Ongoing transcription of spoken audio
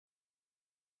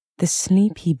The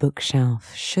Sleepy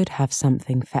Bookshelf should have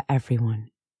something for everyone.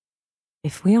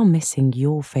 If we are missing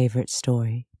your favourite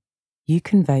story, you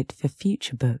can vote for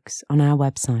future books on our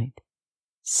website,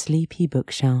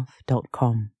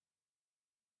 sleepybookshelf.com.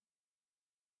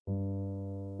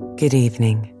 Good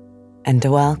evening, and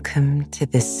welcome to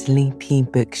the Sleepy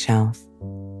Bookshelf,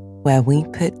 where we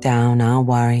put down our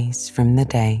worries from the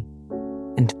day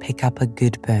and pick up a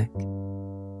good book.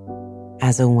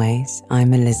 As always,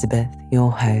 I'm Elizabeth,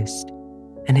 your host,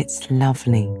 and it's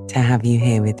lovely to have you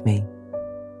here with me.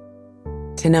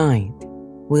 Tonight,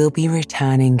 we'll be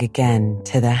returning again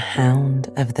to the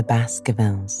Hound of the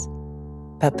Baskervilles.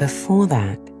 But before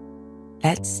that,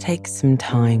 let's take some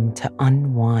time to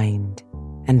unwind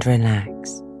and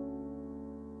relax.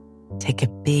 Take a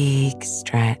big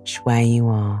stretch where you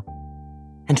are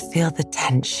and feel the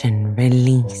tension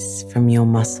release from your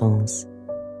muscles.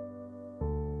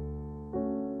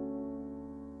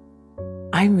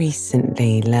 I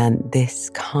recently learnt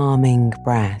this calming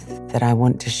breath that I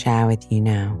want to share with you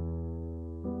now.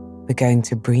 We're going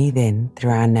to breathe in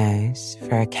through our nose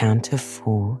for a count of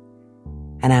 4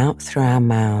 and out through our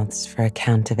mouths for a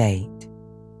count of 8.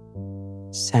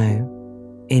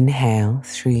 So, inhale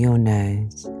through your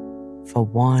nose for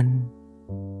 1,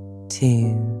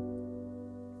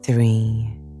 2,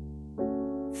 3,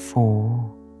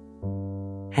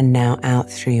 4, and now out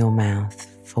through your mouth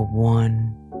for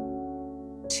 1,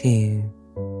 2,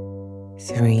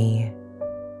 3,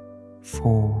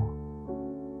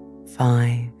 4,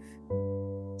 5,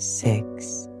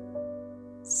 6,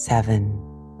 7,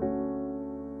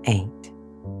 8.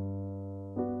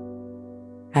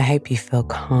 I hope you feel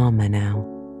calmer now.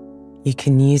 You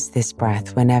can use this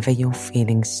breath whenever you're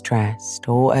feeling stressed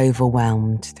or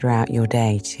overwhelmed throughout your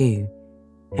day too,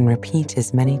 and repeat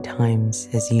as many times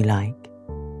as you like.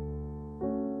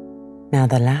 Now,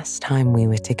 the last time we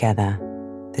were together,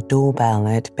 the doorbell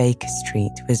at Baker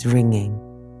Street was ringing,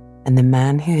 and the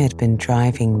man who had been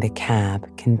driving the cab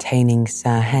containing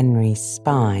Sir Henry's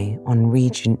spy on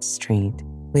Regent Street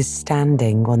was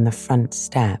standing on the front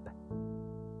step.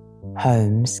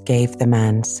 Holmes gave the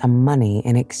man some money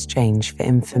in exchange for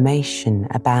information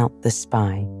about the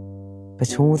spy,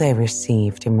 but all they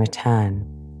received in return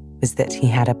was that he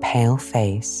had a pale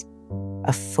face,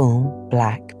 a full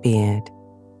black beard,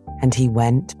 and he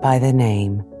went by the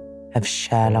name of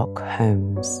Sherlock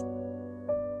Holmes.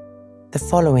 The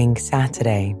following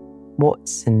Saturday,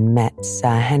 Watson met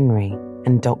Sir Henry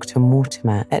and Dr.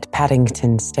 Mortimer at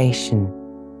Paddington Station,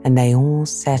 and they all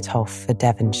set off for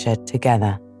Devonshire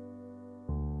together.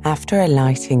 After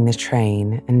alighting the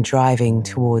train and driving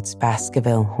towards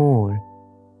Baskerville Hall,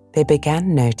 they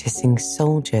began noticing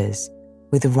soldiers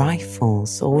with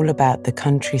rifles all about the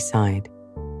countryside,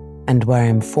 and were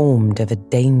informed of a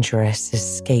dangerous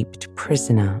escaped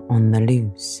prisoner on the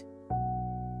loose.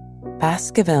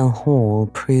 Baskerville Hall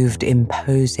proved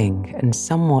imposing and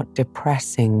somewhat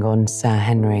depressing on Sir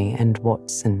Henry and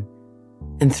Watson,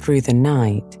 and through the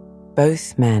night,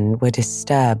 both men were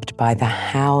disturbed by the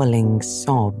howling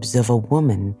sobs of a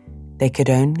woman they could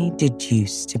only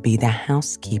deduce to be the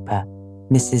housekeeper,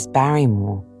 Mrs.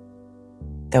 Barrymore.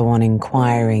 Though on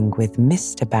inquiring with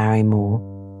Mr.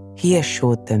 Barrymore, he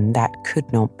assured them that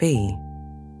could not be.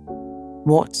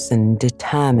 Watson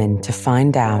determined to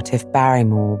find out if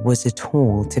Barrymore was at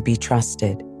all to be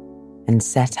trusted, and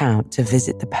set out to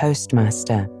visit the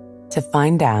postmaster to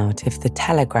find out if the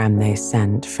telegram they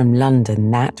sent from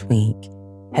London that week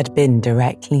had been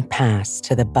directly passed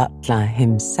to the butler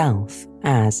himself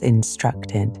as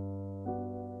instructed.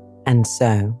 And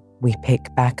so we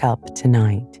pick back up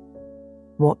tonight,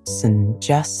 Watson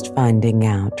just finding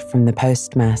out from the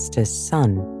postmaster's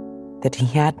son that he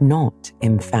had not,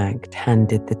 in fact,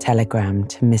 handed the telegram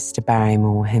to Mr.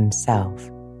 Barrymore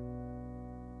himself.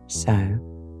 So,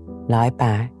 lie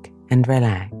back and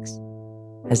relax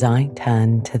as I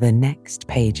turn to the next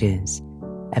pages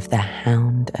of The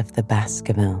Hound of the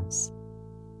Baskervilles.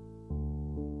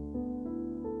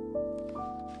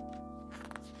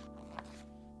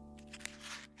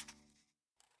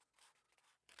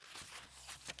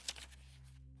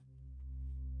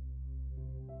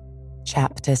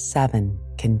 Chapter 7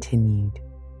 continued.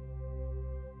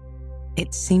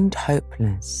 It seemed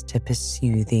hopeless to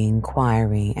pursue the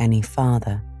inquiry any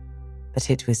farther, but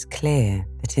it was clear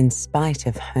that in spite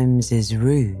of Holmes's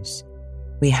ruse,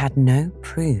 we had no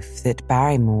proof that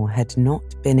Barrymore had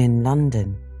not been in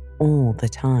London all the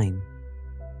time.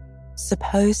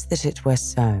 Suppose that it were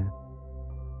so.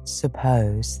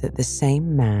 Suppose that the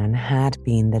same man had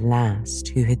been the last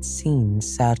who had seen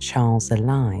Sir Charles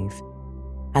alive,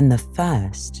 and the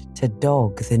first to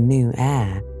dog the new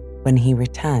heir when he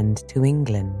returned to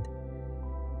England.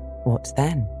 What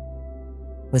then?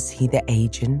 Was he the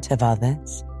agent of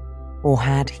others, or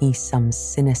had he some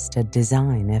sinister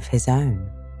design of his own?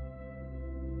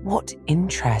 What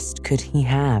interest could he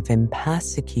have in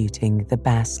persecuting the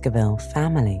Baskerville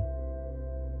family?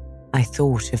 I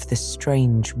thought of the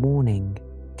strange warning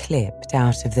clipped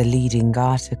out of the leading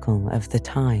article of the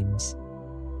Times.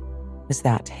 Was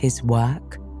that his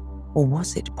work, or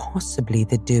was it possibly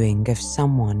the doing of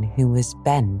someone who was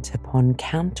bent upon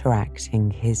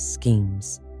counteracting his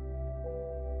schemes?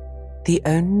 The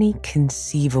only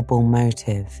conceivable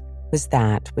motive was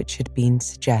that which had been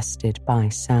suggested by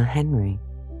Sir Henry,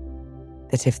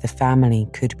 that if the family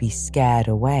could be scared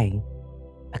away,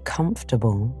 a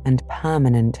comfortable and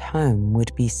permanent home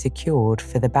would be secured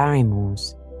for the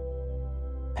Barrymores.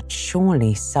 But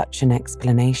surely such an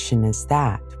explanation as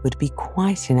that would be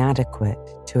quite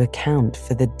inadequate to account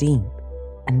for the deep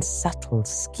and subtle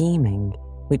scheming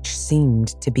which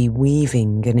seemed to be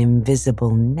weaving an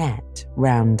invisible net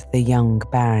round the young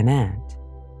baronet.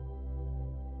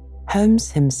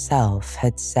 Holmes himself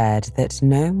had said that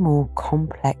no more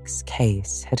complex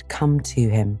case had come to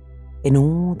him in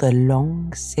all the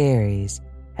long series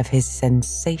of his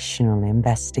sensational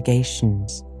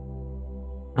investigations.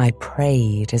 I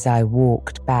prayed as I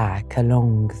walked back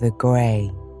along the grey,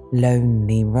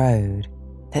 lonely road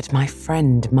that my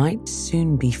friend might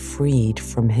soon be freed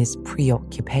from his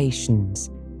preoccupations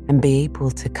and be able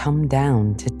to come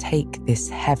down to take this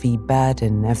heavy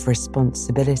burden of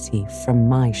responsibility from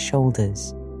my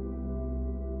shoulders.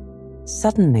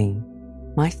 Suddenly,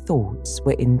 my thoughts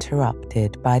were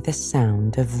interrupted by the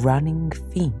sound of running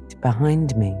feet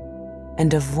behind me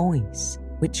and a voice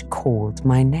which called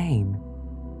my name.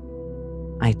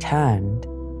 I turned,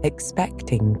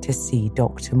 expecting to see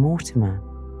Dr. Mortimer,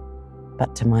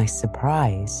 but to my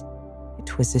surprise,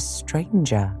 it was a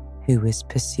stranger who was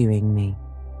pursuing me.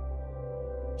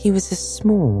 He was a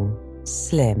small,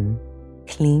 slim,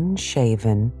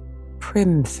 clean-shaven,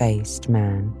 prim-faced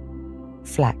man,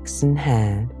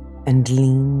 flaxen-haired and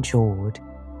lean-jawed,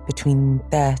 between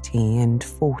 30 and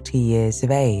 40 years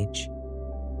of age,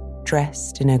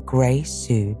 dressed in a grey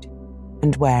suit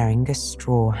and wearing a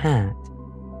straw hat.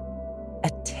 A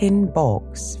tin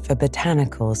box for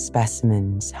botanical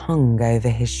specimens hung over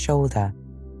his shoulder,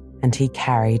 and he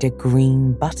carried a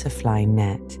green butterfly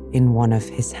net in one of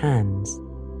his hands.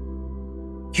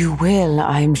 "You will,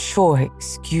 I am sure,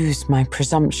 excuse my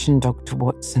presumption, Dr.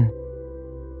 Watson,"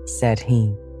 said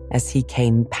he, as he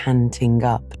came panting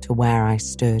up to where I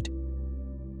stood.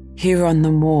 "Here on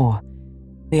the moor,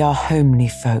 we are homely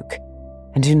folk,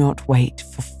 and do not wait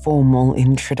for formal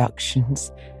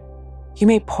introductions. You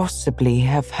may possibly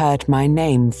have heard my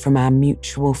name from our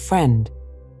mutual friend,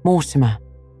 Mortimer.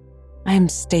 I am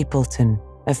Stapleton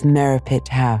of Merripit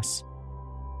House."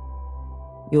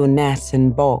 "Your net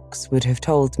and box would have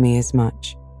told me as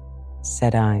much,"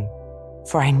 said I,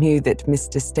 for I knew that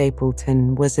Mr.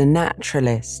 Stapleton was a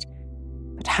naturalist.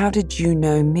 "But how did you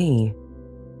know me?"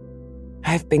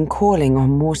 "I have been calling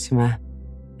on Mortimer,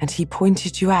 and he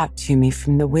pointed you out to me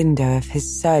from the window of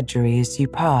his surgery as you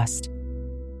passed,"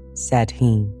 said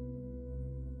he.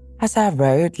 "As our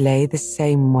road lay the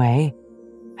same way,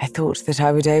 I thought that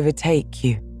I would overtake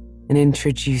you and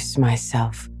introduce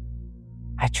myself.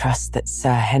 I trust that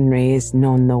Sir Henry is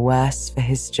none the worse for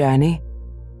his journey."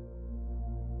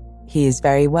 "He is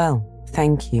very well,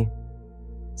 thank you,"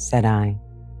 said I.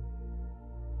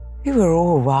 "We were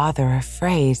all rather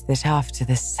afraid that after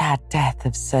the sad death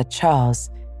of Sir Charles,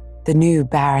 the new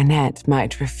baronet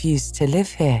might refuse to live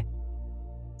here,"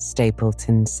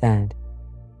 Stapleton said.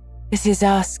 "It is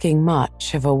asking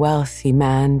much of a wealthy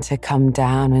man to come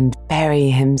down and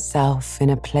bury himself in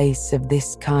a place of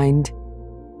this kind.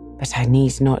 But I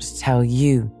need not tell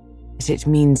you that it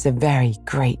means a very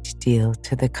great deal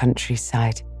to the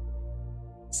countryside.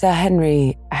 Sir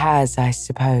Henry has, I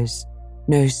suppose,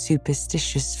 no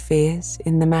superstitious fears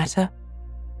in the matter?"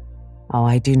 "Oh,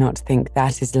 I do not think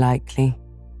that is likely,"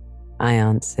 I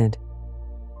answered.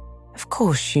 "Of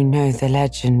course you know the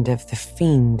legend of the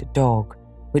fiend dog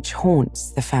which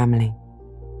haunts the family?"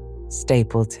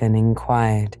 Stapleton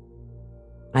inquired.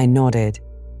 I nodded.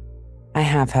 "I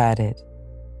have heard it."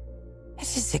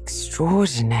 "It is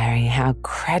extraordinary how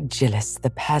credulous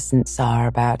the peasants are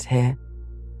about here.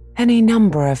 Any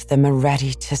number of them are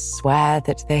ready to swear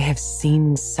that they have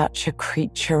seen such a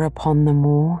creature upon the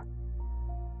moor."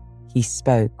 He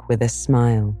spoke with a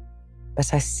smile,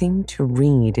 but I seemed to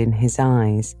read in his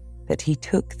eyes that he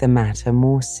took the matter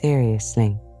more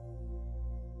seriously.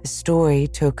 The story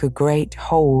took a great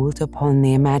hold upon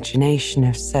the imagination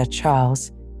of Sir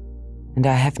Charles, and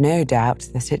I have no doubt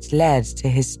that it led to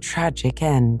his tragic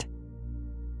end.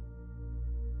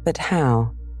 But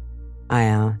how? I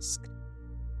asked.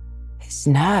 His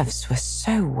nerves were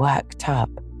so worked up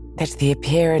that the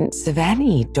appearance of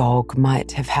any dog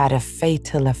might have had a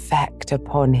fatal effect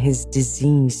upon his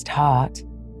diseased heart,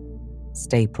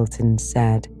 Stapleton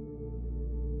said.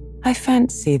 I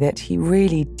fancy that he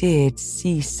really did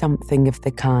see something of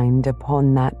the kind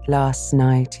upon that last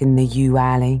night in the yew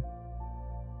alley.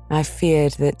 I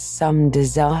feared that some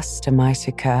disaster might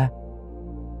occur,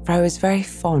 for I was very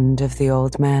fond of the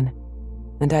old man,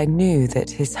 and I knew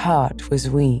that his heart was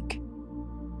weak.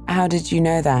 How did you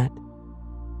know that?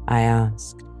 I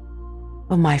asked.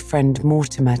 Well, my friend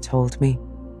Mortimer told me,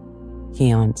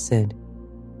 he answered.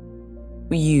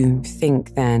 You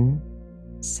think then,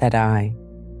 said I,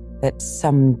 that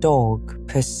some dog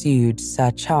pursued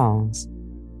Sir Charles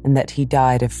and that he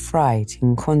died of fright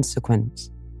in consequence?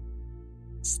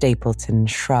 Stapleton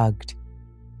shrugged.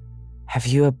 Have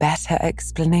you a better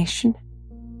explanation?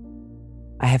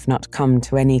 I have not come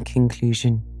to any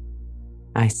conclusion,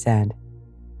 I said.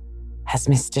 Has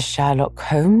Mr. Sherlock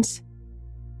Holmes?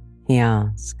 He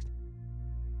asked.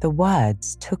 The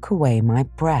words took away my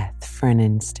breath for an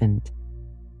instant,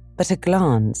 but a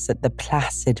glance at the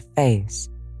placid face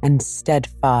and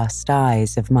steadfast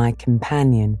eyes of my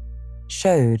companion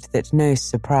showed that no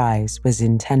surprise was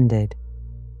intended.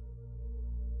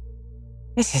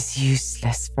 It is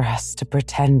useless for us to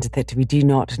pretend that we do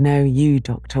not know you,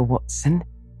 Dr. Watson,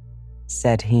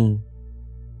 said he.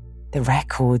 The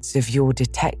records of your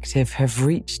detective have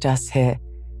reached us here,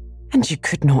 and you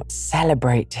could not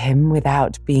celebrate him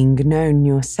without being known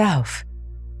yourself.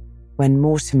 When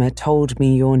Mortimer told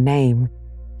me your name,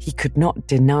 he could not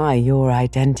deny your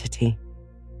identity.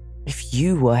 If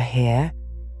you were here,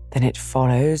 then it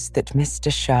follows that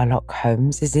Mr. Sherlock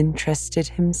Holmes is interested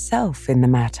himself in the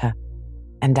matter,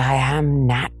 and I am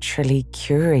naturally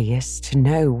curious to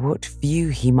know what view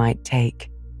he might take.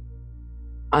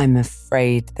 I'm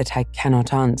afraid that I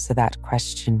cannot answer that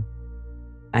question,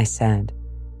 I said.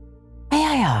 May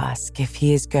I ask if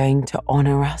he is going to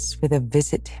honour us with a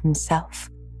visit himself?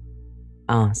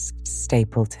 Asked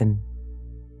Stapleton.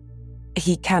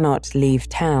 He cannot leave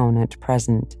town at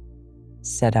present,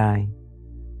 said I.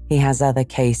 He has other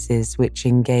cases which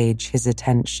engage his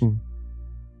attention.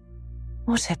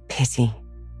 What a pity,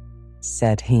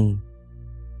 said he.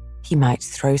 He might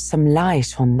throw some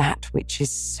light on that which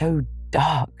is so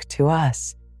dark to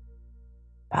us.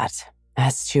 But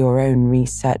as to your own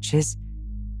researches,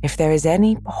 if there is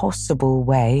any possible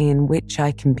way in which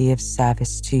I can be of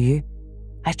service to you,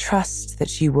 I trust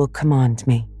that you will command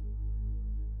me.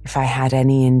 If I had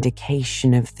any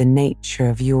indication of the nature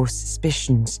of your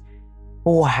suspicions,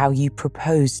 or how you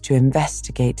propose to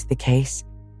investigate the case,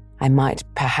 I might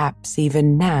perhaps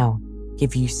even now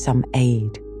give you some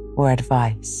aid or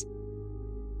advice.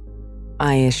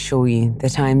 I assure you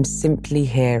that I am simply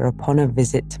here upon a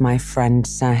visit to my friend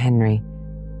Sir Henry,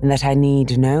 and that I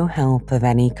need no help of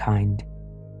any kind,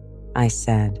 I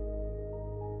said.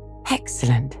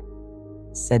 Excellent,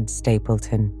 said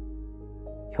Stapleton.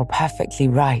 You're perfectly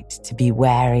right to be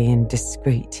wary and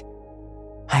discreet.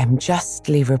 I am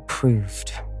justly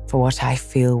reproved for what I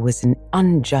feel was an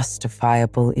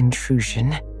unjustifiable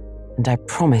intrusion, and I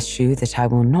promise you that I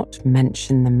will not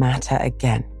mention the matter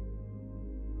again.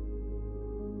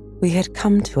 We had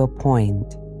come to a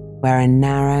point where a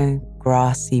narrow,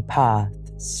 grassy path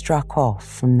struck off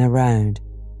from the road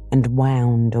and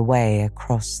wound away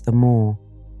across the moor.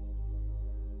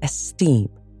 A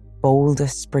steep,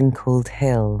 boulder-sprinkled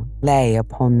hill lay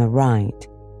upon the right,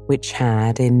 which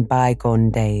had, in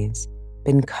bygone days,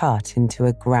 been cut into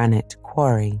a granite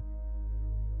quarry.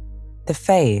 The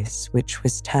face, which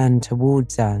was turned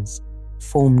towards us,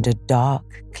 formed a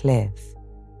dark cliff,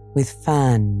 with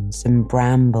ferns and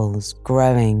brambles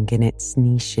growing in its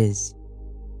niches.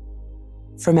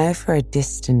 From over a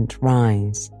distant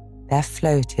rise, there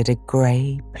floated a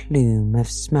grey plume of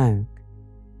smoke.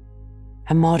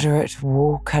 A moderate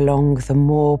walk along the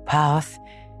moor path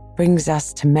brings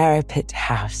us to Merripit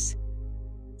House,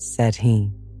 said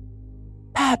he.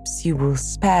 Perhaps you will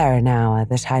spare an hour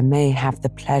that I may have the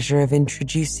pleasure of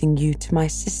introducing you to my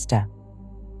sister.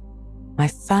 My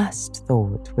first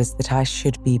thought was that I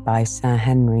should be by Sir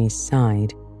Henry's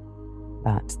side,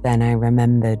 but then I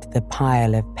remembered the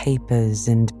pile of papers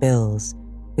and bills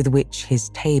with which his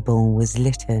table was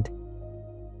littered.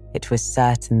 It was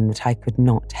certain that I could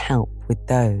not help with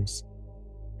those,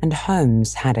 and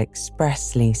Holmes had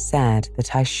expressly said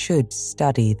that I should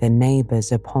study the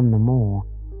neighbours upon the moor.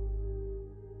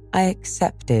 I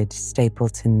accepted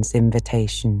Stapleton's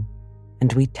invitation,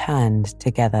 and we turned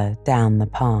together down the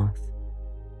path.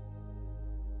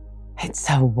 It's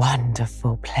a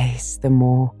wonderful place, the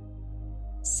moor,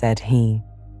 said he,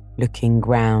 looking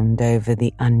round over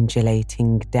the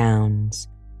undulating downs,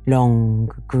 long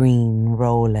green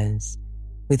rollers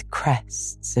with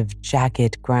crests of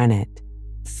jagged granite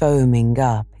foaming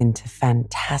up into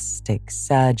fantastic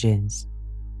surges.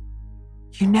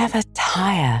 You never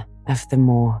tire of the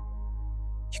moor.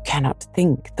 You cannot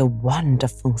think the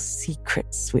wonderful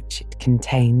secrets which it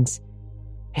contains.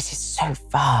 It is so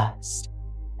vast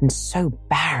and so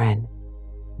barren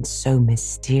and so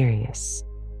mysterious.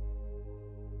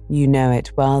 You know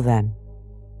it well then?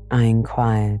 I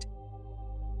inquired.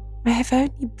 I have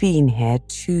only been here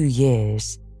 2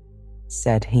 years,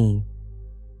 said he.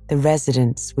 The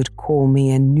residents would call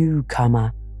me a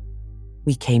newcomer.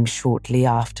 We came shortly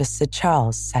after Sir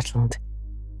Charles settled,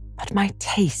 but my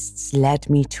tastes led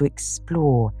me to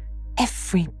explore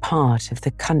every part of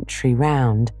the country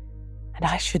round, and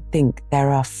I should think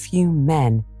there are few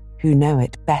men who know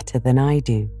it better than I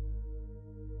do.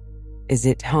 Is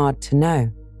it hard to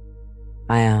know?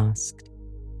 I asked.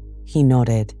 He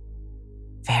nodded.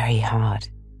 Very hard.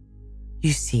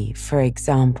 You see, for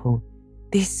example,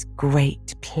 this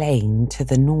great plain to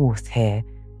the north here,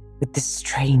 with the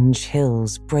strange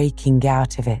hills breaking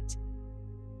out of it.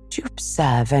 Do you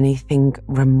observe anything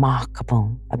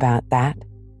remarkable about that?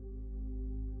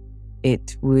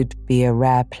 It would be a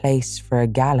rare place for a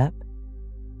gallop,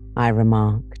 I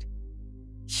remarked.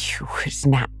 You would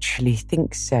naturally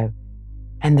think so,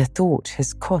 and the thought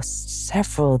has cost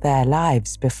several their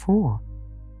lives before,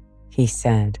 he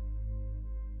said.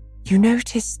 You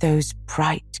notice those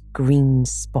bright green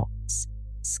spots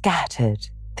scattered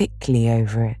thickly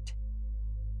over it?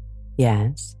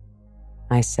 Yes,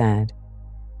 I said.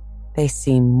 They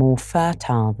seem more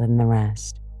fertile than the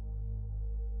rest.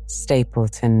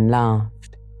 Stapleton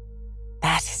laughed.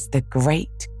 That is the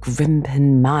great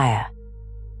Grimpen Mire,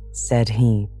 said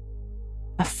he.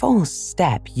 A false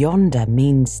step yonder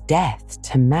means death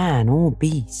to man or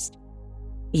beast.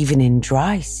 Even in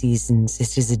dry seasons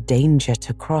it is a danger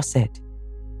to cross it.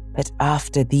 But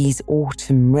after these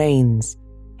autumn rains,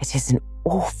 it is an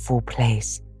awful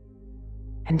place.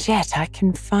 And yet I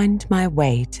can find my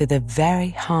way to the very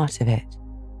heart of it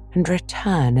and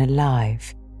return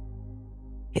alive.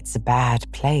 It's a bad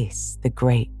place, the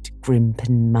great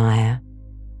Grimpen Mire.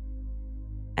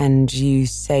 And you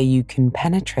say you can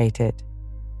penetrate it?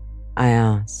 I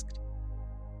asked.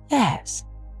 Yes,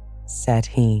 said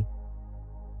he.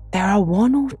 There are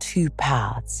 1 or 2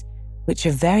 paths which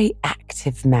a very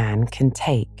active man can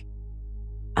take.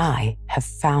 I have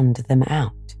found them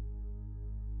out.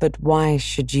 But why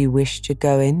should you wish to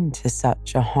go into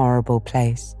such a horrible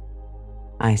place?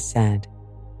 I said.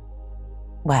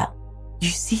 Well, you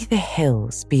see the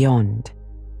hills beyond,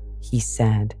 he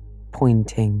said,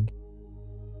 pointing.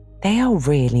 They are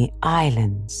really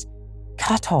islands,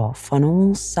 cut off on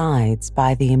all sides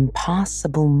by the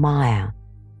impassable mire,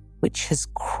 which has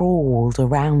crawled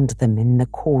around them in the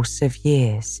course of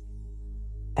years.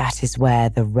 That is where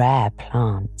the rare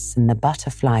plants and the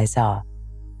butterflies are,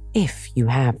 if you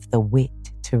have the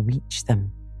wit to reach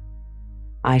them.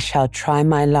 I shall try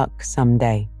my luck some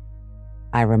day,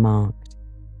 I remarked.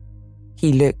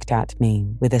 He looked at me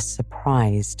with a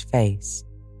surprised face.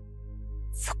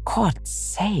 For God's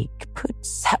sake, put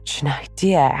such an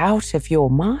idea out of your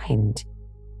mind,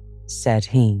 said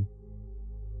he.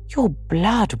 Your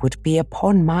blood would be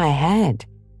upon my head,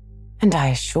 and I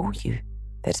assure you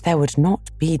that there would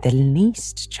not be the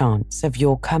least chance of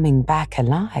your coming back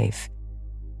alive.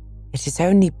 It is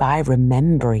only by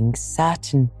remembering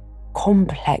certain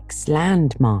complex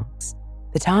landmarks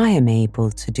that I am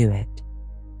able to do it.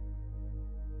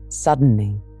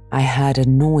 Suddenly, I heard a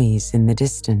noise in the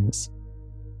distance.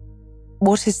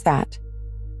 What is that?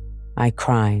 I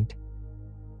cried.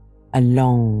 A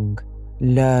long,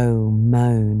 low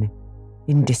moan,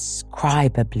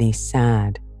 indescribably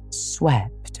sad,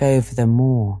 swept over the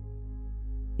moor.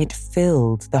 It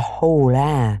filled the whole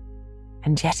air,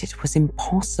 and yet it was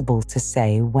impossible to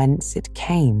say whence it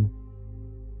came.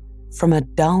 From a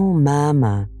dull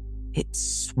murmur, it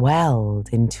swelled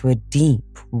into a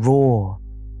deep roar,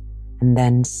 and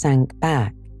then sank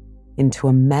back into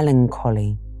a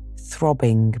melancholy,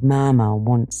 throbbing murmur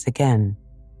once again.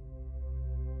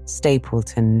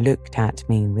 Stapleton looked at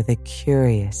me with a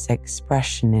curious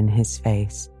expression in his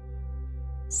face.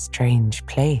 Strange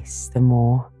place, the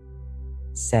moor,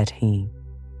 said he.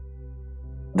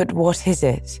 But what is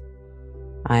it?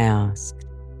 I asked.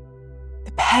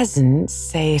 The peasants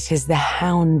say it is the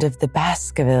hound of the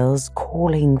Baskervilles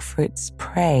calling for its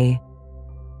prey,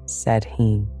 said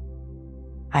he.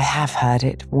 I have heard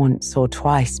it once or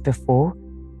twice before,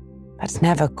 but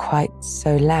never quite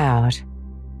so loud.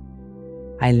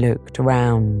 I looked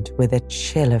round with a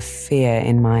chill of fear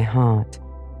in my heart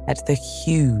at the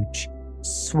huge,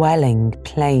 swelling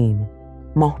plain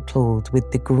mottled with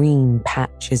the green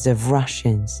patches of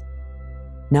rushes.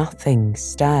 Nothing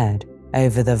stirred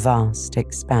over the vast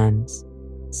expanse,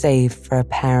 save for a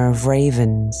pair of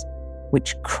ravens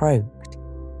which croaked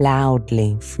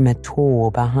loudly from a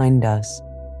tor behind us.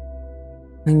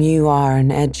 "You are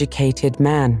an educated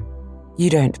man. You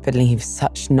don't believe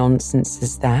such nonsense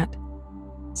as that,"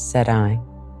 said I.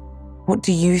 "What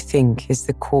do you think is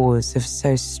the cause of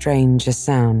so strange a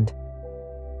sound?"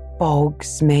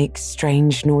 "Bogs make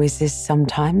strange noises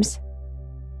sometimes,"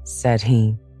 said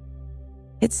he.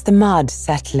 "It's the mud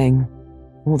settling,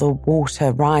 or the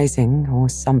water rising, or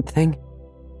something."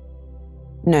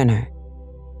 No,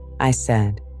 I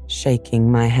said,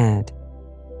 shaking my head.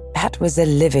 "That was a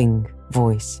living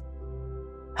voice."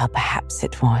 "Well, perhaps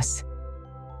it was."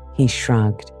 He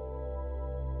shrugged.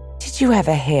 "Did you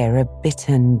ever hear a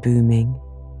bittern booming?"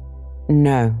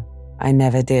 "No, I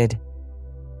never did,"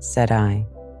 said I.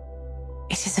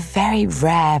 "It is a very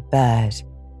rare bird,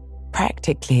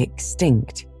 practically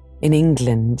extinct in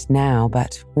England now,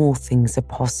 but all things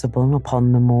are possible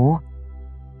upon the moor,"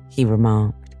 he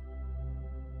remarked.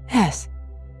 "Yes,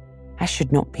 I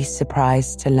should not be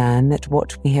surprised to learn that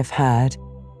what we have heard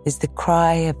is the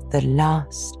cry of the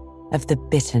last of the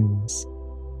bitterns.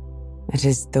 It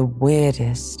is the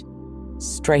weirdest,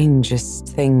 strangest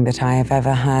thing that I have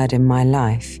ever heard in my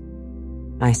life,"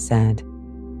 I said.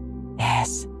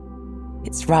 "Yes,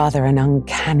 it's rather an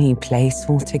uncanny place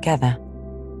altogether,"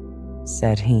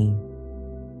 said he.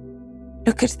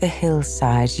 "Look at the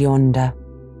hillside yonder.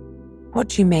 What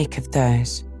do you make of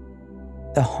those?"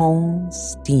 The whole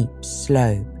steep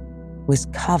slope was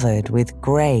covered with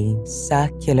grey,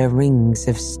 circular rings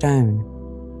of stone,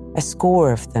 a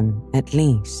score of them at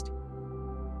least.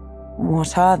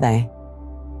 "What are they?"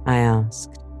 I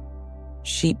asked.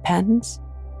 "Sheep pens?"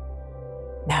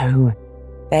 "No,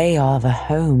 they are the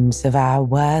homes of our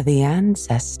worthy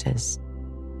ancestors,"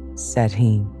 said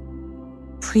he.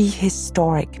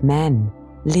 "Prehistoric men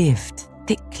lived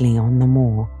thickly on the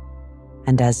moor,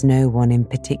 and as no one in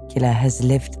particular has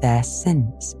lived there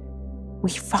since, we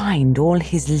find all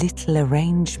his little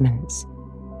arrangements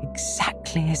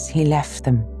exactly as he left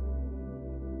them.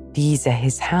 These are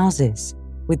his houses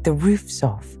with the roofs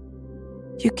off.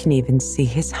 You can even see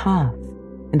his hearth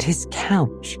and his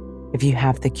couch if you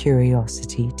have the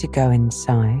curiosity to go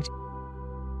inside."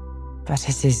 "But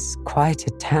it is quite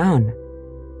a town,"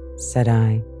 said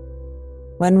I.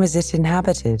 "When was it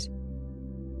inhabited?"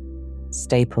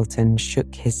 Stapleton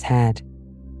shook his head.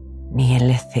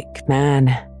 "Neolithic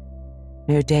man.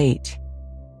 No date.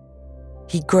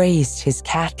 He grazed his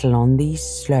cattle on these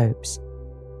slopes,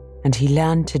 and he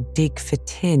learned to dig for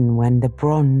tin when the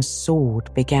bronze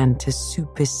sword began to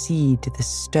supersede the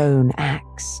stone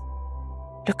axe.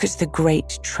 Look at the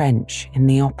great trench in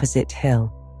the opposite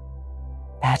hill.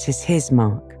 That is his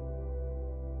mark.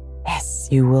 Yes,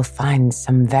 you will find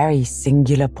some very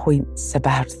singular points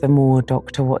about the moor,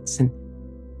 Dr. Watson.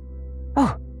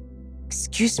 Oh,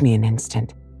 excuse me an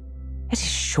instant. It is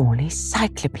surely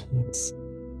Cyclopes."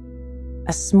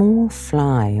 A small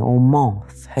fly or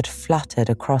moth had fluttered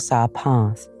across our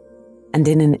path, and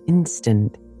in an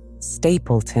instant,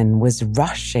 Stapleton was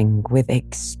rushing with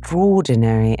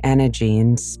extraordinary energy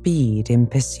and speed in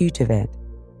pursuit of it.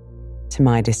 To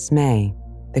my dismay,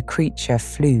 the creature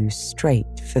flew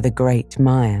straight for the great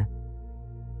mire.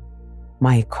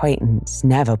 My acquaintance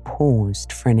never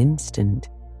paused for an instant,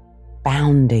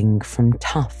 bounding from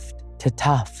tuft to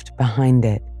tuft behind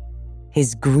it,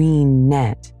 his green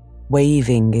net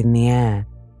waving in the air.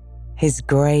 His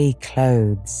grey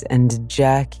clothes and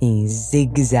jerky,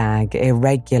 zigzag,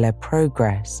 irregular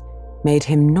progress made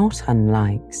him not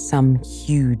unlike some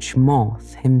huge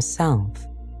moth himself.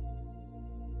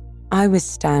 I was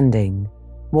standing,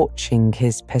 watching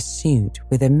his pursuit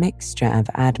with a mixture of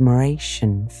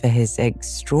admiration for his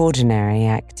extraordinary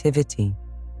activity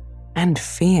and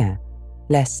fear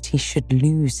lest he should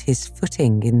lose his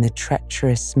footing in the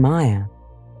treacherous mire,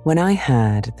 when I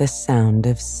heard the sound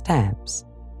of steps,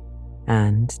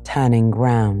 and, turning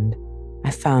round,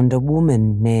 I found a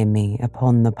woman near me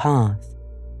upon the path.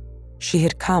 She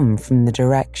had come from the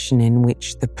direction in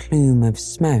which the plume of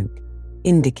smoke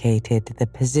indicated the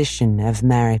position of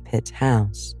Merripit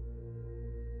House.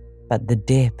 But the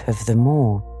dip of the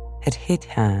moor had hid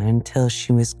her until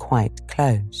she was quite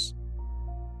close.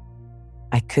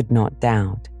 I could not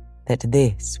doubt that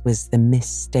this was the Miss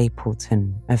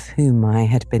Stapleton of whom I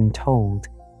had been told,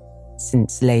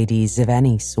 since ladies of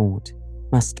any sort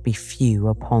must be few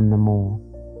upon the moor,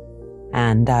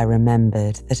 and I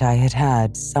remembered that I had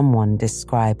heard someone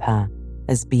describe her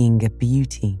as being a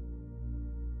beauty.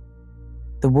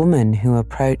 The woman who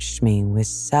approached me was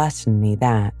certainly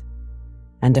that,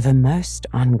 and of a most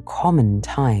uncommon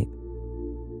type.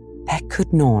 There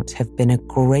could not have been a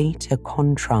greater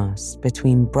contrast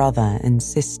between brother and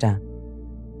sister,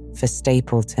 for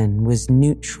Stapleton was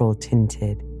neutral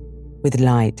tinted, with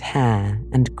light hair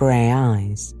and grey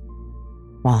eyes,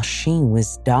 while she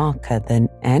was darker than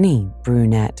any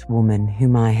brunette woman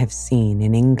whom I have seen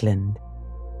in England,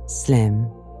 slim,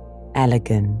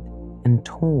 elegant, and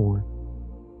tall.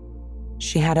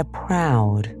 She had a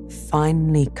proud,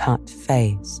 finely cut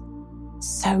face,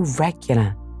 so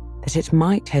regular that it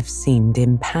might have seemed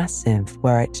impassive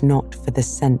were it not for the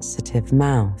sensitive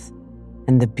mouth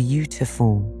and the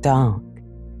beautiful, dark,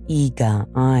 eager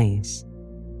eyes.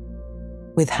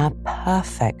 With her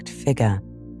perfect figure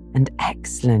and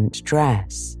excellent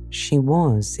dress, she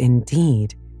was,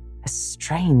 indeed, a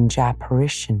strange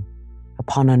apparition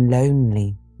upon a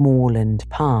lonely moorland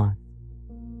path.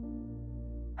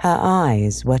 Her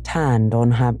eyes were turned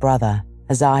on her brother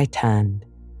as I turned,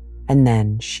 and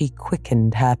then she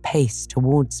quickened her pace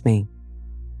towards me.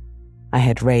 I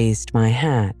had raised my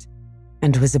hat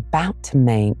and was about to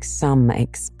make some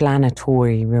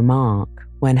explanatory remark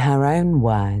when her own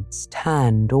words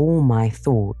turned all my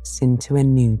thoughts into a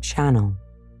new channel.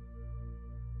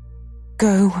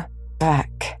 "Go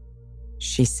back,"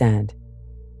 she said.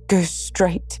 "Go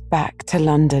straight back to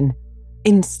London,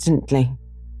 instantly."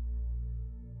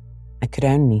 I could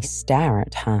only stare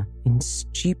at her in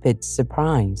stupid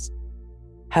surprise.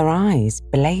 Her eyes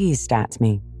blazed at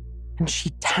me, and she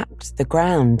tapped the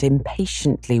ground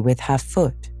impatiently with her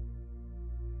foot.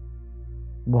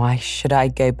 "Why should I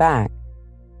go back?"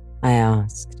 I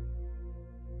asked.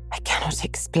 "I cannot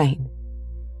explain."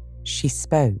 She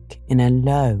spoke in a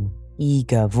low,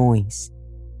 eager voice.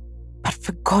 "But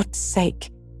for God's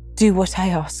sake, do what I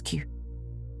ask you.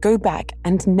 Go back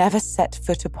and never set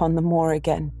foot upon the moor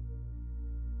again."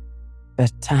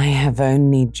 "But I have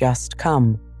only just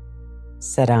come,"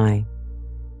 said I.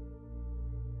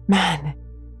 "Man,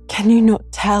 can you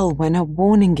not tell when a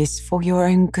warning is for your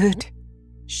own good?"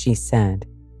 she said.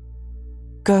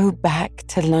 "Go back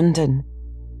to London.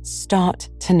 Start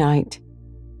tonight.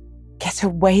 Get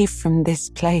away from this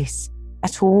place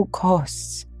at all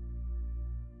costs.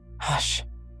 Hush,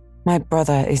 my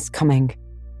brother is coming.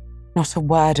 Not a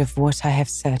word of what I have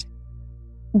said.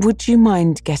 Would you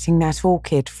mind getting that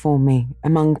orchid for me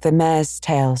among the mare's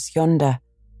tails yonder?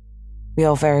 We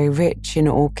are very rich in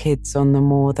orchids on the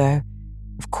moor, though.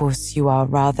 Of course, you are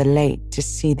rather late to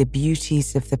see the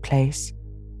beauties of the place."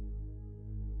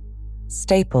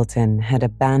 Stapleton had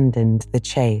abandoned the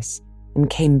chase and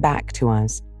came back to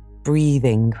us,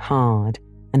 breathing hard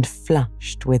and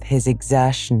flushed with his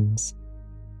exertions.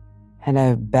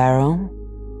 "Hello, Beryl,"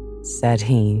 said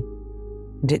he,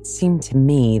 and it seemed to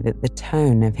me that the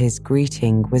tone of his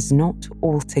greeting was not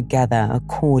altogether a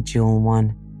cordial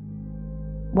one.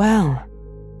 "Well,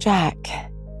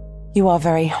 Jack, you are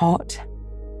very hot,"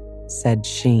 said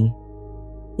she.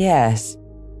 "Yes,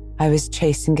 I was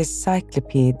chasing a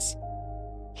cyclopede.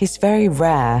 He's very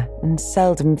rare and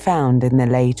seldom found in the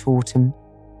late autumn.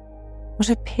 What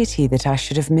a pity that I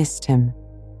should have missed him."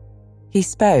 He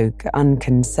spoke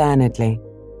unconcernedly,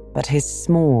 but his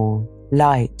small,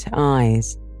 light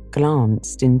eyes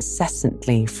glanced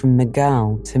incessantly from the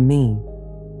girl to me.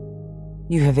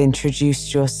 "You have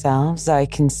introduced yourselves, I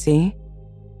can see,"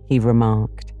 he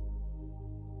remarked.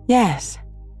 "Yes,"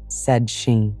 said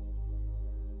she.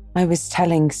 "I was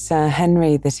telling Sir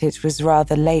Henry that it was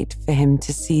rather late for him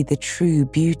to see the true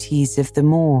beauties of the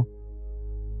moor."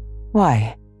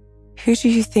 "Why, who do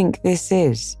you think this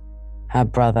is?" her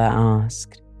brother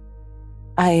asked.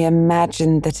 "I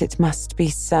imagined that it must be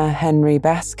Sir Henry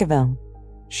Baskerville,"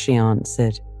 she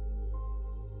answered.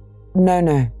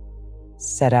 No,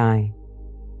 said I.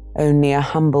 "Only a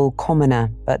humble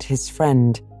commoner, but his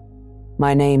friend.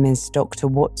 My name is Dr.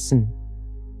 Watson."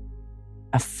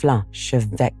 A flush of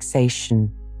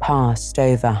vexation passed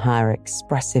over her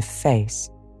expressive face.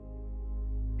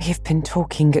 "We have been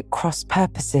talking at cross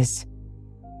purposes,"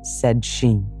 said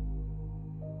she.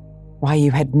 "Why,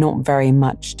 you had not very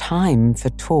much time for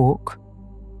talk,"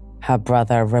 her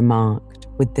brother remarked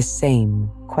with the same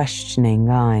questioning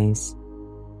eyes.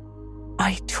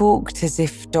 "I talked as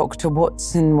if Dr.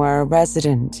 Watson were a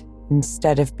resident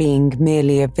instead of being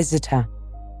merely a visitor,"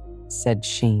 said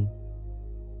she.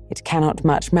 "It cannot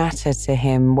much matter to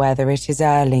him whether it is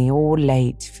early or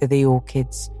late for the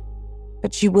orchids.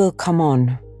 But you will come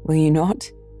on, will you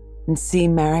not, and see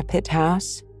Merripit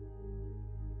House?"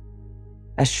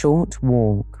 A short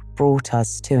walk brought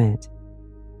us to it,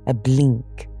 a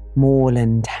bleak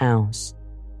moorland house,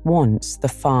 once the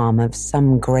farm of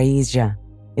some grazier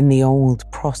in the old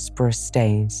prosperous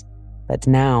days, but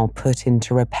now put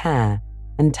into repair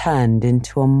and turned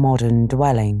into a modern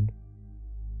dwelling.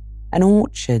 An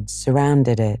orchard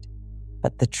surrounded it,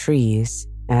 but the trees,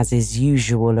 as is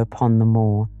usual upon the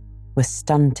moor, were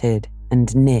stunted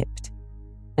and nipped,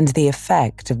 and the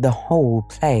effect of the whole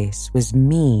place was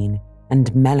mean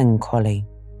and melancholy.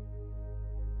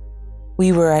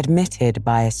 We were admitted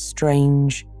by a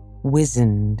strange,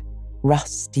 wizened,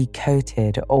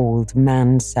 rusty-coated old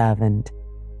manservant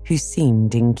who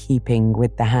seemed in keeping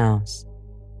with the house.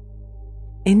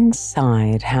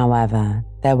 Inside, however,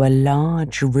 there were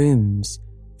large rooms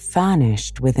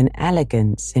furnished with an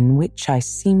elegance in which I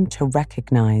seemed to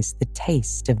recognize the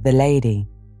taste of the lady.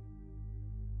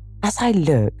 As I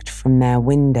looked from their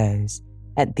windows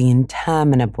at the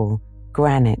interminable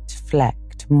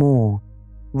granite-flecked moor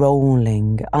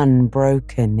rolling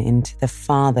unbroken into the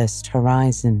farthest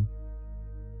horizon,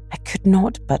 I could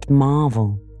not but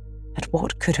marvel at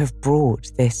what could have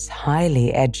brought this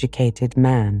highly educated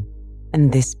man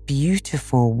and this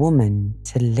beautiful woman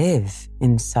to live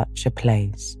in such a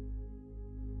place.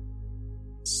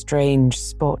 "Strange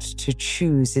spot to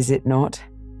choose, is it not?"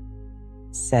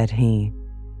 said he,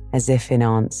 as if in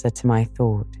answer to my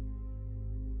thought.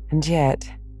 "And yet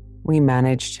we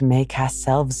manage to make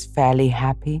ourselves fairly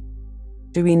happy,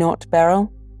 do we not,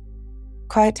 Beryl?"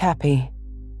 "Quite happy,"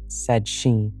 said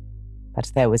she, but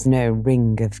there was no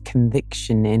ring of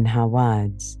conviction in her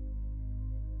words.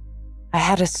 "I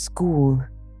had a school,"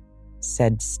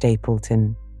 said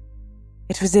Stapleton.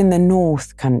 "It was in the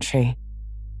North Country.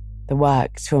 The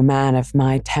work to a man of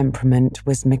my temperament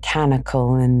was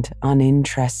mechanical and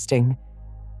uninteresting,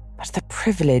 but the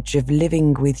privilege of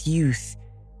living with youth,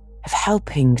 of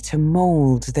helping to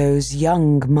mould those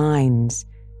young minds,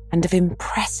 and of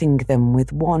impressing them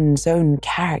with one's own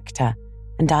character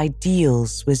and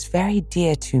ideals was very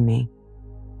dear to me.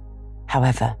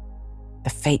 However, the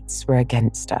fates were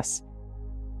against us.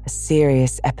 A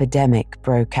serious epidemic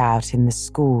broke out in the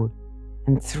school,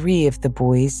 and 3 of the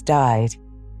boys died.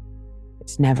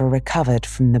 It never recovered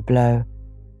from the blow,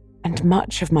 and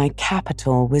much of my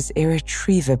capital was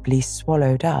irretrievably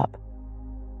swallowed up.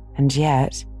 And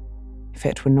yet, if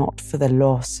it were not for the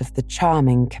loss of the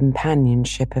charming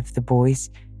companionship of the boys,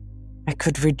 I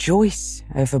could rejoice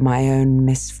over my own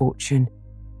misfortune.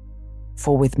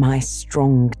 For with my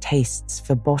strong tastes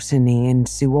for botany and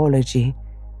zoology,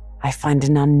 I find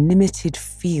an unlimited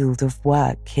field of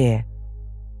work here,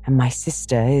 and my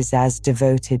sister is as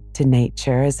devoted to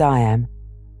nature as I am.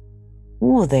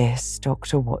 All this,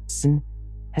 Dr. Watson,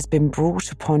 has been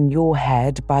brought upon your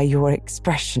head by your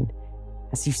expression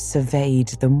as you surveyed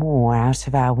the moor out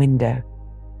of our window."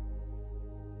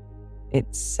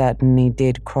 "It certainly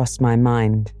did cross my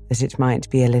mind that it might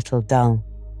be a little dull.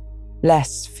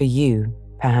 Less for you,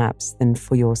 perhaps, than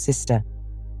for your sister,"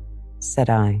 said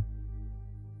I.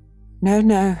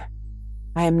 No,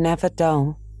 I am never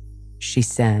dull," she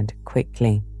said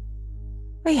quickly.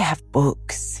 "We have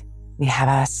books, we have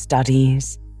our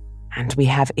studies, and we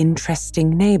have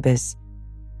interesting neighbours.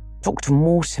 Dr.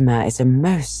 Mortimer is a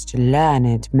most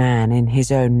learned man in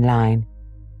his own line.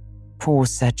 Poor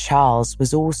Sir Charles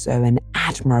was also an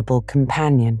admirable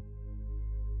companion.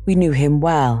 We knew him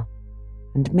well,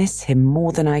 and miss him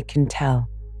more than I can tell,"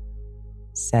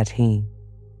 said he.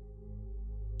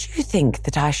 "Do you think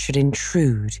that I should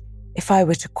intrude if I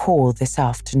were to call this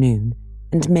afternoon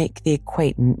and make the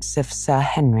acquaintance of Sir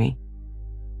Henry?"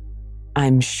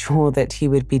 "I'm sure that he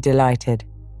would be delighted,"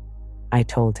 I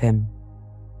told him.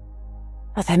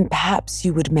 "Well, then perhaps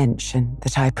you would mention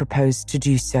that I propose to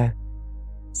do so,"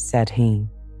 said he.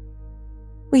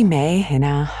 "We may, in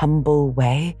our humble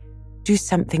way, do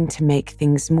something to make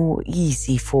things more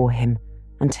easy for him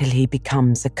until he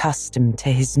becomes accustomed to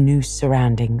his new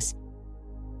surroundings.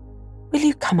 Will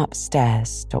you come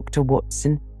upstairs, Dr.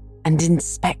 Watson, and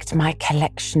inspect my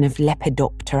collection of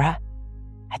Lepidoptera?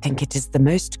 I think it is the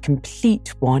most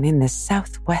complete one in the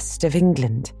southwest of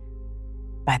England.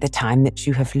 By the time that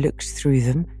you have looked through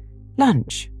them,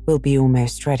 lunch will be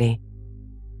almost ready."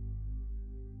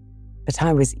 But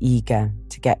I was eager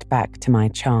to get back to my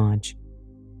charge.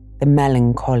 The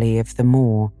melancholy of the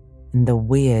moor and the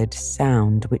weird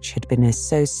sound which had been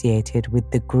associated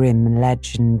with the grim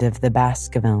legend of the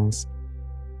Baskervilles,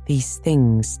 these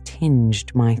things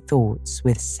tinged my thoughts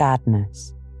with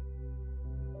sadness.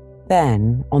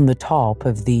 Then, on the top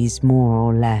of these more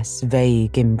or less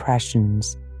vague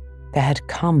impressions, there had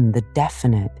come the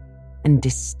definite and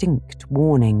distinct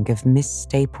warning of Miss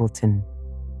Stapleton,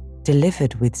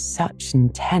 delivered with such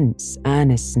intense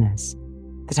earnestness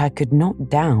that I could not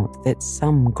doubt that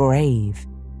some grave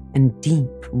and deep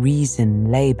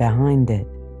reason lay behind it.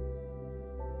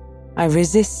 I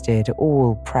resisted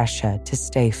all pressure to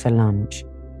stay for lunch,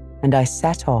 and I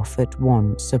set off at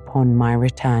once upon my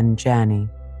return journey,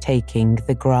 taking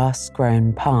the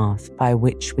grass-grown path by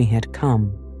which we had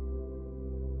come.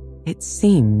 It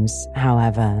seems,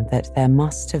 however, that there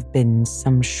must have been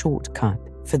some shortcut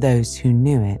for those who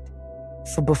knew it,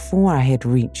 for before I had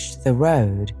reached the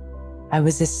road, I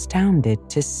was astounded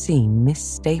to see Miss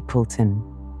Stapleton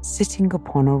sitting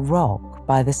upon a rock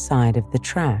by the side of the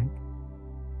track.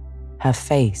 Her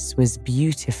face was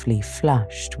beautifully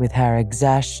flushed with her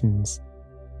exertions,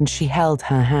 and she held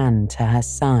her hand to her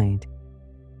side.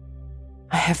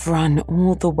 "I have run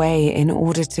all the way in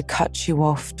order to cut you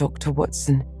off, Dr.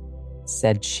 Watson,"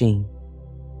 said she.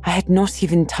 "I had not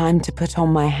even time to put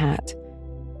on my hat.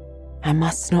 I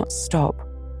must not stop,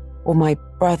 or my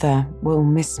brother will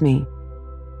miss me.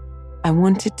 I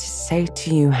wanted to say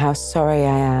to you how sorry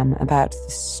I am about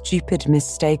the stupid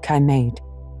mistake I made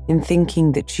in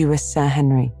thinking that you were Sir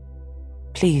Henry.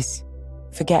 Please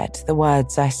forget the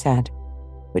words I said,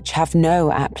 which have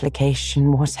no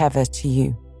application whatever to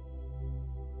you."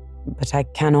 "But I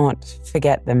cannot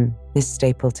forget them, Miss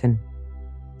Stapleton,"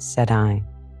 said I.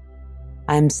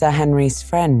 "I am Sir Henry's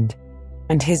friend,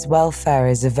 and his welfare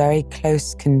is a very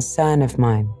close concern of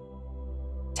mine.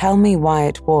 Tell me why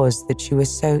it was that you were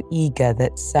so eager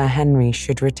that Sir Henry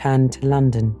should return to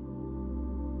London."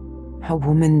 "A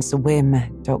woman's whim,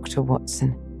 Dr.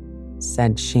 Watson,"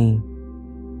 said she.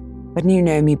 "When you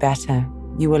know me better,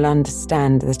 you will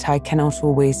understand that I cannot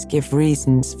always give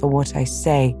reasons for what I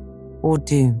say or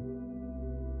do."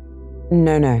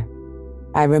 No,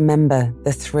 I remember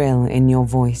the thrill in your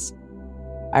voice.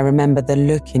 I remember the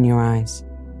look in your eyes,"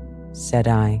 said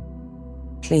I.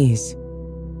 Please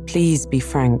be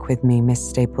frank with me, Miss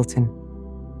Stapleton.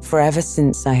 For ever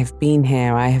since I have been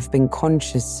here, I have been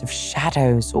conscious of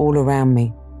shadows all around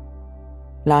me.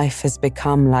 Life has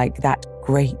become like that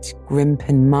great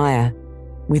Grimpen mire,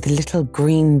 with little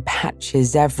green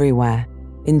patches everywhere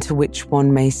into which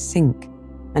one may sink,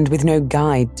 and with no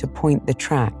guide to point the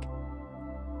track.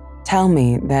 Tell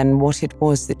me, then, what it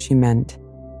was that you meant,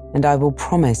 and I will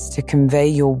promise to convey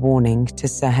your warning to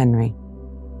Sir Henry."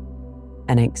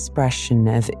 An expression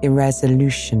of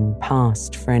irresolution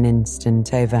passed for an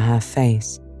instant over her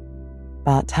face,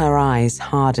 but her eyes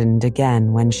hardened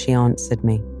again when she answered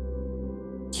me.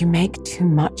 "You make too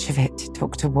much of it,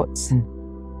 Dr. Watson,"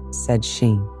 said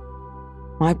she.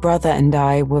 "My brother and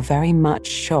I were very much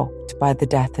shocked by the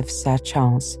death of Sir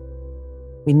Charles.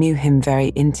 We knew him very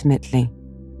intimately,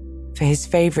 for his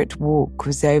favourite walk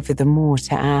was over the moor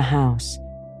to our house.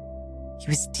 He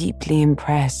was deeply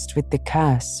impressed with the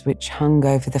curse which hung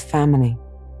over the family,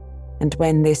 and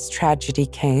when this tragedy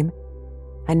came,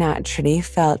 I naturally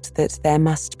felt that there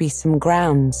must be some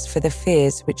grounds for the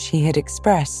fears which he had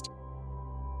expressed.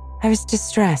 I was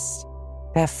distressed,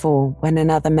 therefore, when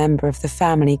another member of the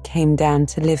family came down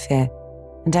to live here,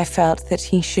 and I felt that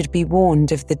he should be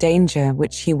warned of the danger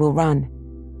which he will run.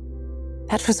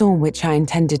 That was all which I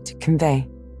intended to convey."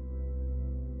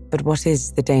 "But what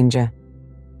is the danger?"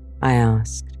 I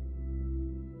asked.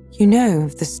 "You know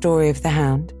of the story of the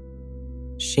Hound?"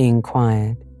 she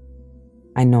inquired.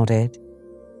 I nodded.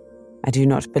 "I do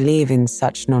not believe in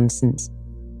such nonsense."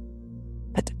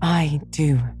 "But I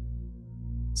do,"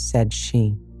 said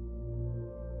she.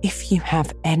 "If you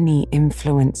have any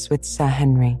influence with Sir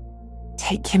Henry,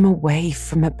 take him away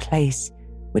from a place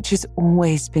which has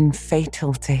always been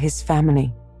fatal to his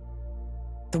family.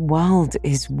 The world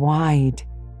is wide.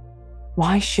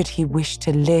 Why should he wish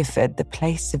to live at the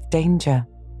place of danger?"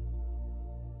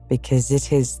 "Because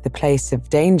it is the place of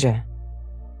danger.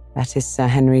 That is Sir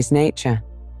Henry's nature,"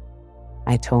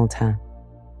 I told her.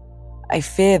 "I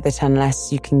fear that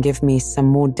unless you can give me some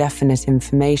more definite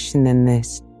information than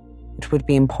this, it would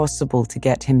be impossible to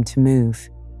get him to move."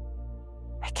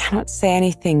 "I cannot say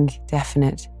anything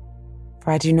definite,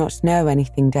 for I do not know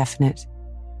anything definite,"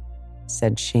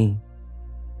 said she.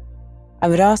 "I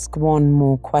would ask one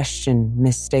more question,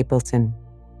 Miss Stapleton,"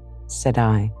 said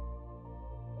I.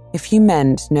 "If you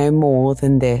meant no more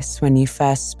than this when you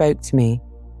first spoke to me,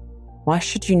 why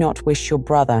should you not wish your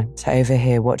brother to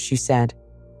overhear what you said?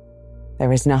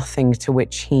 There is nothing to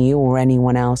which he or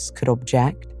anyone else could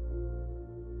object."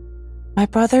 "My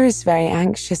brother is very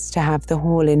anxious to have the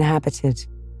hall inhabited,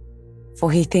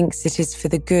 for he thinks it is for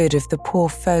the good of the poor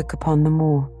folk upon the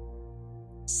moor,"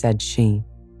 said she.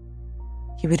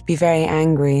 "He would be very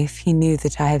angry if he knew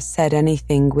that I have said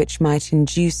anything which might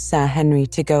induce Sir Henry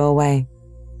to go away.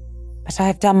 But I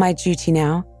have done my duty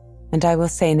now, and I will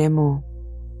say no more.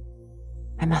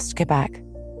 I must go back.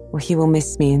 or he will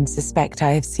miss me and suspect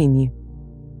I have seen you.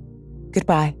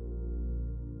 Goodbye."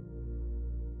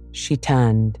 She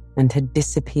turned and had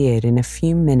disappeared in a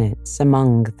few minutes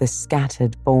among the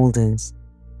scattered boulders,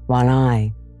 while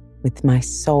I, with my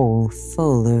soul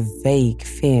full of vague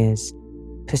fears,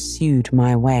 pursued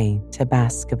my way to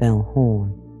Baskerville Hall.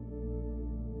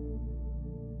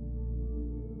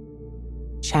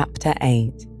 Chapter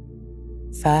 8.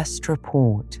 First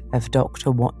Report of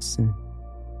Dr. Watson.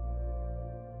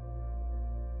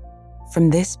 From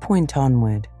this point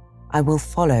onward, I will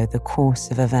follow the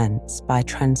course of events by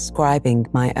transcribing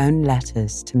my own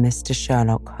letters to Mr.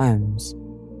 Sherlock Holmes,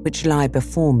 which lie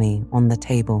before me on the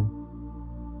table.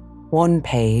 One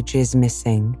page is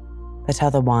missing, but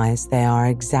otherwise they are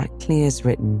exactly as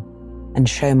written and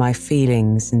show my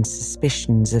feelings and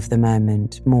suspicions of the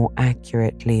moment more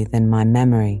accurately than my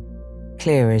memory,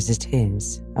 clear as it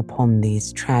is upon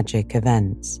these tragic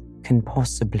events, can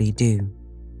possibly do.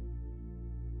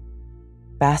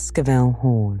 Baskerville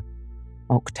Hall,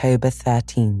 October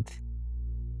 13th.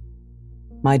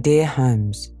 My dear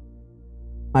Holmes,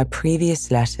 my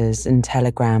previous letters and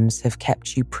telegrams have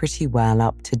kept you pretty well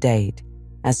up to date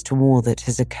as to all that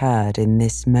has occurred in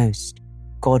this most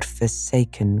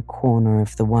God-forsaken corner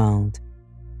of the world.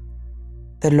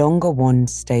 The longer one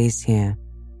stays here,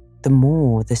 the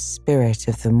more the spirit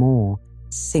of the moor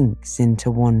sinks into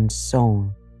one's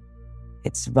soul,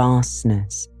 its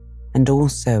vastness and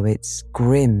also its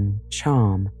grim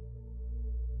charm.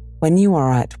 When you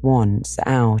are at once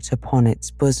out upon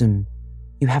its bosom,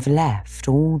 you have left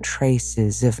all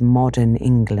traces of modern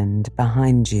England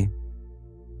behind you.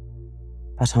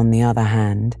 But on the other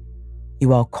hand,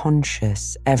 you are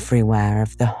conscious everywhere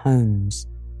of the homes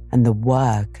and the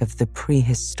work of the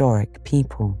prehistoric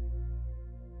people.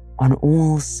 On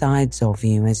all sides of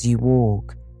you as you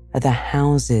walk are the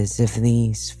houses of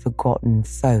these forgotten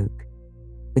folk,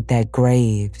 with their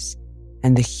graves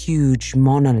and the huge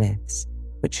monoliths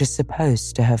which are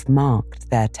supposed to have marked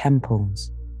their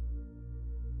temples.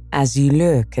 As you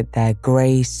look at their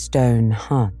grey stone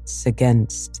huts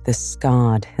against the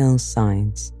scarred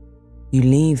hillsides, you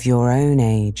leave your own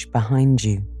age behind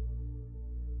you.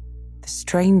 The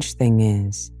strange thing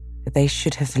is that they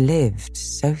should have lived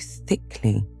so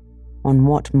thickly on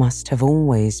what must have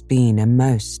always been a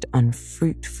most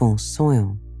unfruitful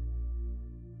soil.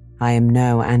 I am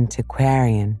no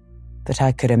antiquarian, but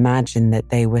I could imagine that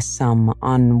they were some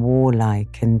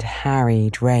unwarlike and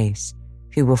harried race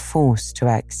who were forced to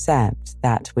accept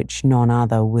that which none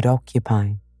other would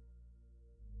occupy.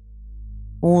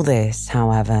 All this,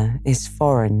 however, is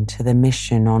foreign to the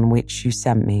mission on which you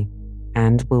sent me,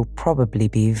 and will probably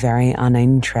be very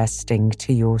uninteresting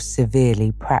to your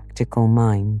severely practical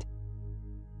mind.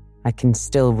 I can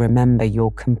still remember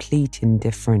your complete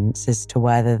indifference as to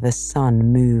whether the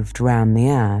sun moved round the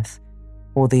earth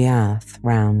or the earth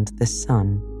round the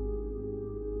sun.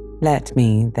 Let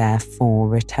me, therefore,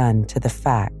 return to the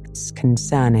facts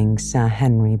concerning Sir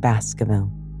Henry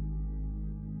Baskerville.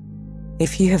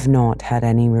 If you have not had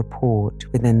any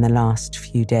report within the last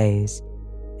few days,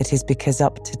 it is because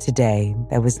up to today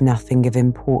there was nothing of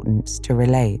importance to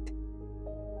relate.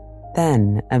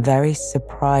 Then a very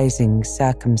surprising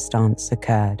circumstance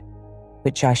occurred,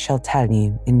 which I shall tell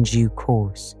you in due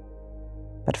course.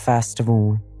 But first of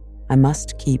all, I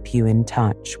must keep you in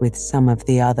touch with some of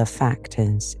the other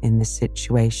factors in the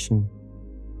situation.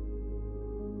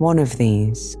 One of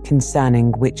these,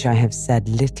 concerning which I have said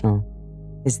little,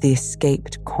 is the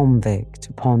escaped convict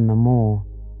upon the moor.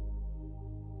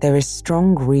 There is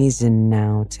strong reason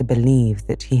now to believe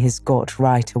that he has got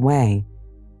right away,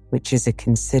 which is a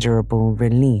considerable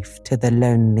relief to the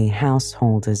lonely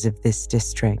householders of this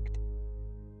district.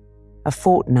 A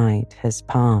fortnight has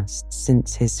passed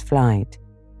since his flight,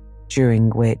 during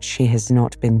which he has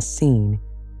not been seen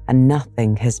and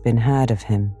nothing has been heard of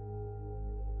him.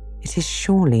 It is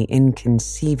surely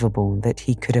inconceivable that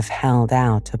he could have held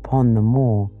out upon the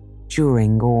moor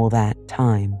during all that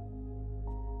time.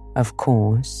 Of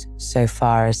course, so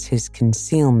far as his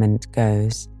concealment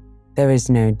goes, there is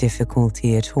no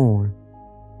difficulty at all.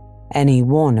 Any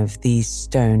one of these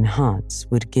stone huts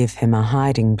would give him a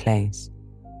hiding place,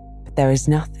 but there is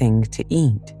nothing to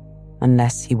eat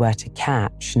unless he were to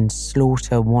catch and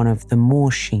slaughter one of the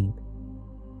moor sheep.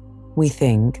 We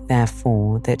think,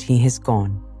 therefore, that he has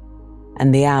gone,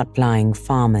 and the outlying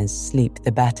farmers sleep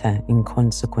the better in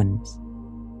consequence.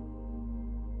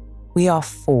 We are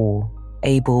 4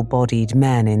 able-bodied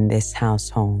men in this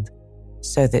household,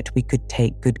 so that we could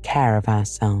take good care of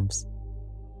ourselves.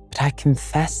 But I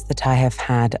confess that I have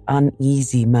had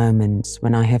uneasy moments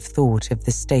when I have thought of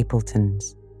the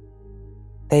Stapletons.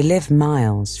 They live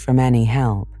miles from any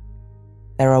help.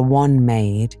 There are one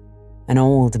maid, an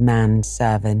old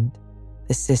man-servant,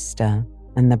 the sister,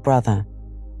 and the brother,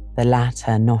 the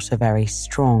latter not a very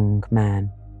strong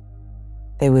man.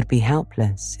 They would be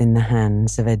helpless in the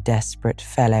hands of a desperate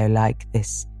fellow like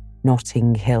this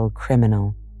Notting Hill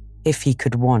criminal if he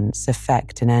could once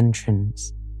effect an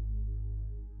entrance.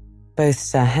 Both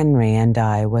Sir Henry and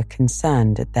I were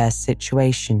concerned at their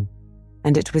situation,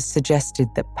 and it was suggested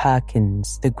that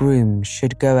Perkins, the groom,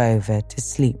 should go over to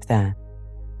sleep there,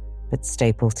 but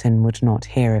Stapleton would not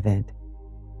hear of it.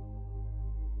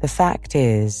 The fact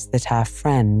is that our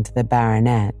friend, the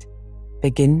baronet,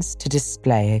 begins to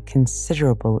display a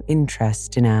considerable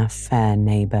interest in our fair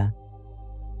neighbour.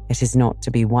 It is not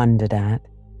to be wondered at,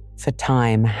 for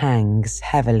time hangs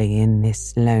heavily in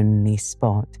this lonely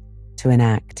spot to an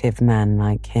active man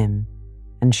like him,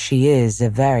 and she is a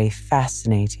very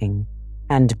fascinating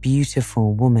and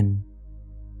beautiful woman.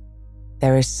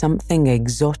 There is something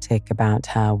exotic about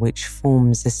her which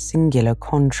forms a singular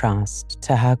contrast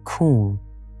to her cool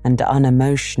and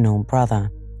unemotional brother.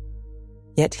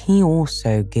 Yet he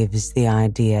also gives the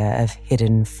idea of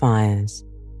hidden fires.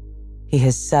 He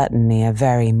has certainly a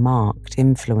very marked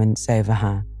influence over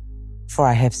her, for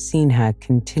I have seen her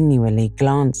continually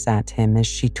glance at him as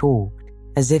she talked,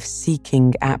 as if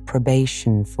seeking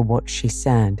approbation for what she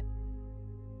said.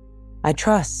 I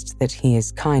trust that he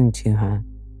is kind to her.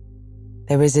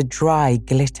 There is a dry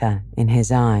glitter in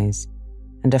his eyes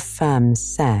and a firm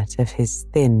set of his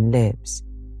thin lips,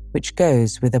 which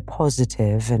goes with a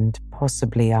positive and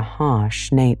possibly a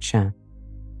harsh nature.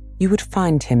 You would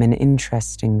find him an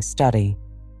interesting study.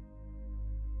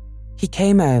 He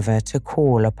came over to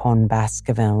call upon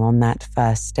Baskerville on that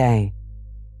first day,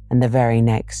 and the very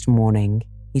next morning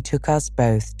he took us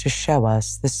both to show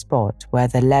us the spot where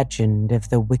the legend of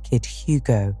the wicked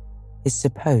Hugo is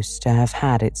supposed to have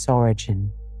had its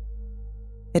origin.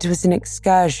 It was an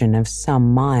excursion of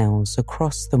some miles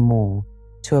across the moor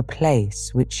to a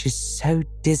place which is so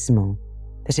dismal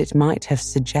that it might have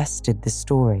suggested the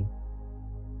story.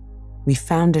 We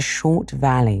found a short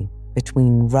valley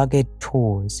between rugged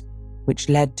tors which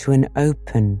led to an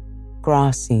open,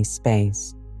 grassy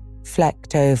space,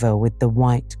 flecked over with the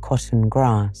white cotton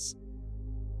grass.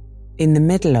 In the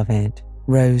middle of it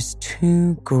rose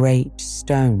two great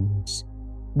stones,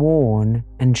 worn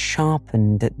and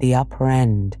sharpened at the upper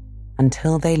end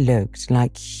until they looked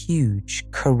like huge,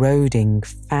 corroding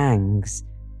fangs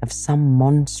of some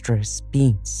monstrous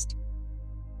beast.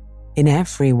 In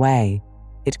every way,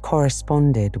 it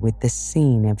corresponded with the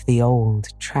scene of the old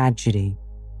tragedy.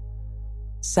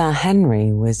 Sir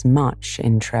Henry was much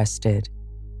interested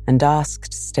and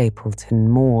asked Stapleton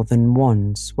more than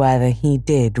once whether he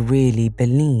did really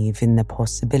believe in the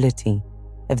possibility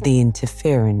of the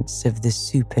interference of the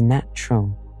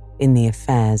supernatural in the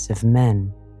affairs of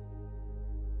men.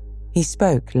 He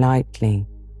spoke lightly,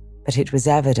 but it was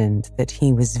evident that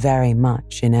he was very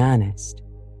much in earnest.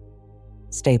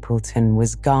 Stapleton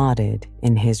was guarded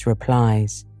in his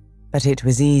replies, but it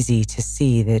was easy to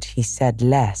see that he said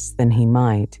less than he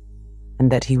might,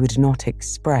 and that he would not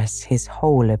express his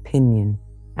whole opinion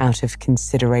out of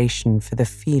consideration for the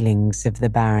feelings of the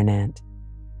baronet.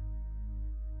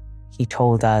 He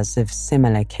told us of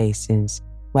similar cases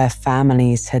where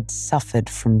families had suffered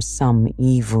from some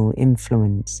evil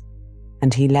influence,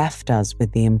 and he left us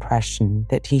with the impression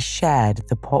that he shared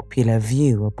the popular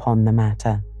view upon the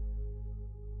matter.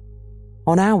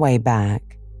 On our way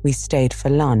back, we stayed for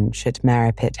lunch at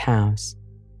Merripit House,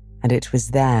 and it was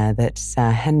there that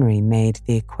Sir Henry made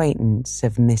the acquaintance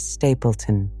of Miss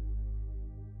Stapleton.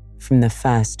 From the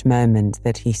first moment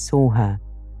that he saw her,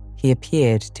 he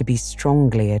appeared to be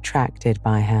strongly attracted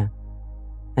by her,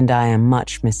 and I am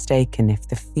much mistaken if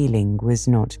the feeling was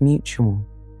not mutual.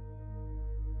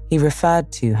 He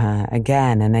referred to her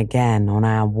again and again on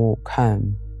our walk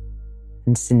home,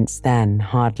 and since then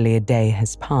hardly a day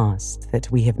has passed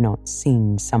that we have not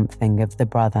seen something of the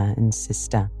brother and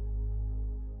sister.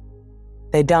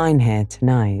 They dine here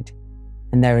tonight,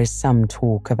 and there is some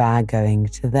talk of our going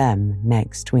to them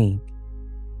next week.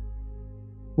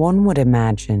 One would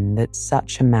imagine that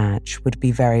such a match would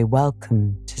be very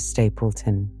welcome to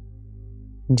Stapleton,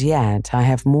 and yet I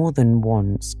have more than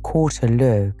once caught a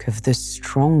look of the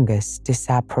strongest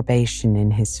disapprobation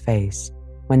in his face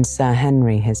when Sir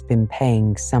Henry has been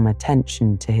paying some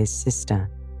attention to his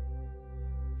sister.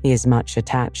 He is much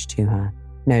attached to her,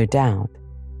 no doubt,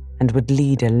 and would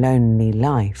lead a lonely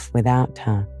life without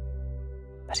her.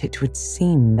 But it would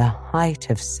seem the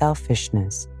height of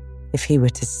selfishness if he were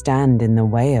to stand in the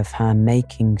way of her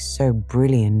making so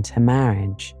brilliant a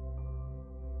marriage.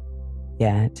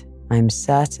 Yet I am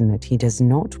certain that he does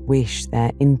not wish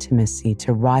their intimacy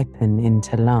to ripen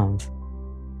into love,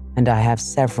 and I have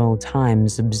several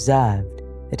times observed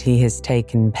that he has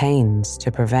taken pains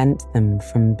to prevent them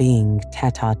from being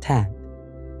tête-à-tête.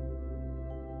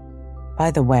 By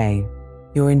the way,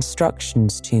 your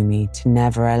instructions to me to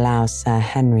never allow Sir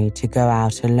Henry to go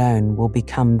out alone will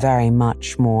become very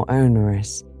much more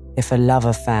onerous if a love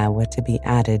affair were to be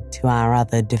added to our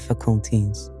other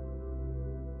difficulties.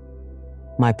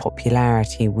 My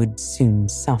popularity would soon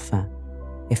suffer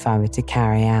if I were to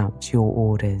carry out your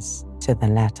orders to the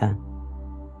letter.